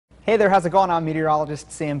Hey there, how's it going? I'm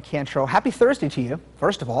meteorologist Sam Cantrell. Happy Thursday to you,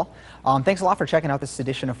 first of all. Thanks a lot for checking out this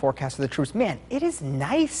edition of Forecast of the Troops. Man, it is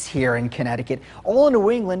nice here in Connecticut. All in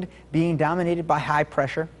New England being dominated by high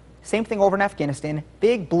pressure. Same thing over in Afghanistan.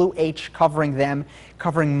 Big blue H covering them,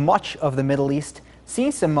 covering much of the Middle East.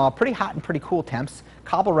 Seeing some pretty hot and pretty cool temps.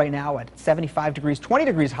 Kabul right now at 75 degrees, 20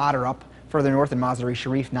 degrees hotter up further north in Mazar-e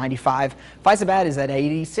Sharif, 95. Faizabad is at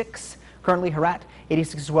 86. Currently Herat,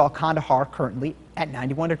 86 as well. Kandahar currently at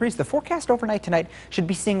 91 degrees. The forecast overnight tonight should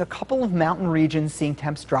be seeing a couple of mountain regions seeing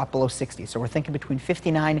temps drop below 60. So we're thinking between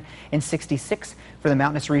 59 and 66 for the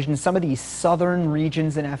mountainous regions. Some of these southern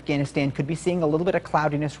regions in Afghanistan could be seeing a little bit of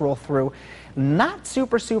cloudiness roll through. Not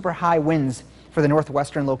super high winds for the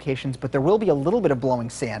northwestern locations, but there will be a little bit of blowing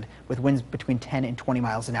sand with winds between 10 and 20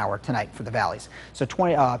 miles an hour tonight for the valleys. So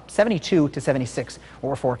 72 to 76, what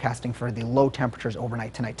we're forecasting for the low temperatures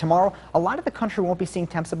overnight tonight. Tomorrow, a lot of the country won't be seeing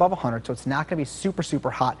temps above 100, so it's not going to be super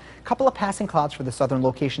hot. A couple of passing clouds for the southern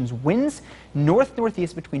locations. Winds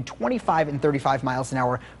northeast between 25 and 35 miles an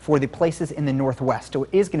hour for the places in the northwest. So it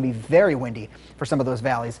is going to be very windy for some of those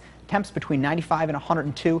valleys. Temps between 95 and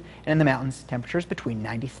 102, and in the mountains, temperatures between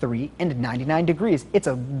 93 and 99 degrees. It's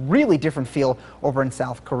a really different feel over in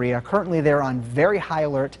South Korea. Currently, they're on very high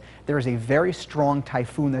alert. There is a very strong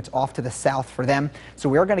typhoon that's off to the south for them, so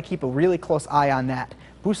we are going to keep a really close eye on that.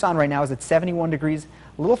 Busan right now is at 71 degrees.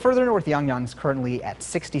 A little further north, Yangyang is currently at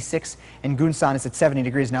 66, and Gunsan is at 70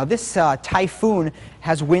 degrees. Now, this typhoon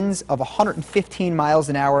has winds of 115 miles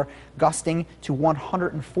an hour, gusting to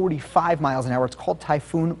 145 miles an hour. It's called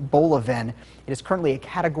Typhoon Bolaven. It is currently a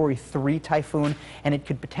Category 3 typhoon, and it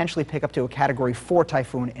could potentially pick up to a Category 4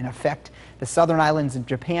 typhoon and affect the southern islands of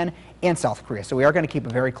Japan and South Korea. So we are going to keep a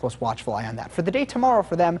very close watchful eye on that. For the day tomorrow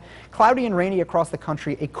for them, cloudy and rainy across the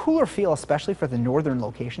country, a cooler feel especially for the northern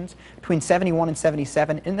locations, between 71 and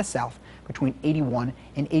 77 in the south, between 81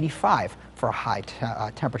 and 85 for a high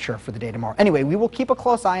temperature for the day tomorrow. Anyway, we will keep a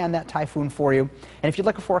close eye on that typhoon for you. And if you'd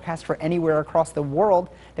like a forecast for anywhere across the world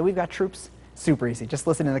that we've got troops, super easy. Just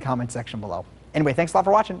listen in the comment section below. Anyway, thanks a lot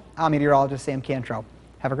for watching. I'm meteorologist Sam Cantrell.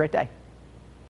 Have a great day.